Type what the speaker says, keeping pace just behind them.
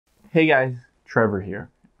Hey guys, Trevor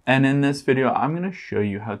here. And in this video, I'm going to show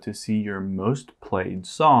you how to see your most played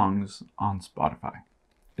songs on Spotify.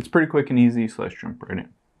 It's pretty quick and easy, so let's jump right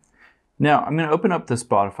in. Now, I'm going to open up the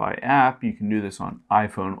Spotify app. You can do this on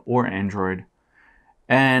iPhone or Android.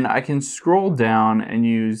 And I can scroll down and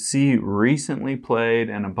you see recently played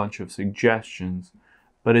and a bunch of suggestions,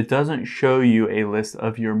 but it doesn't show you a list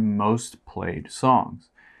of your most played songs.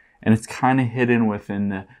 And it's kind of hidden within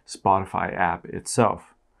the Spotify app itself.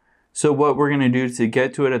 So what we're going to do to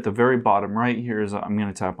get to it at the very bottom right here is I'm going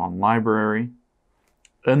to tap on library.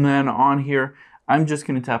 And then on here, I'm just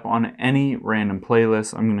going to tap on any random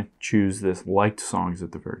playlist. I'm going to choose this liked songs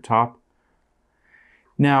at the very top.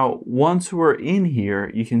 Now, once we're in here,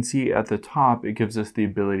 you can see at the top, it gives us the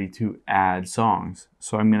ability to add songs.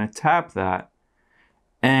 So I'm going to tap that.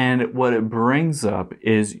 And what it brings up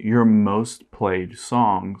is your most played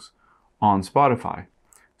songs on Spotify.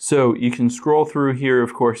 So you can scroll through here.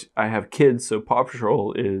 Of course, I have kids, so Paw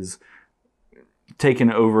Patrol is taking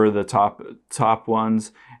over the top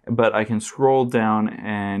ones. But I can scroll down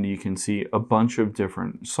and you can see a bunch of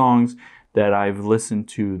different songs that I've listened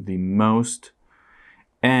to the most.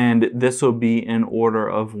 And this will be in order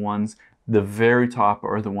of ones. The very top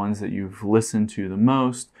are the ones that you've listened to the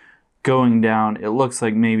most. Going down, it looks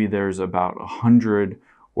like maybe there's about 100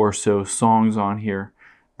 or so songs on here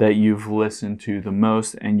that you've listened to the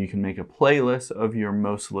most, and you can make a playlist of your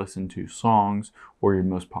most listened to songs or your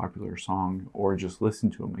most popular song, or just listen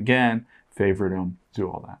to them again, favorite them, do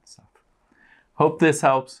all that stuff. Hope this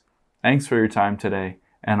helps. Thanks for your time today,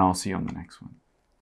 and I'll see you on the next one.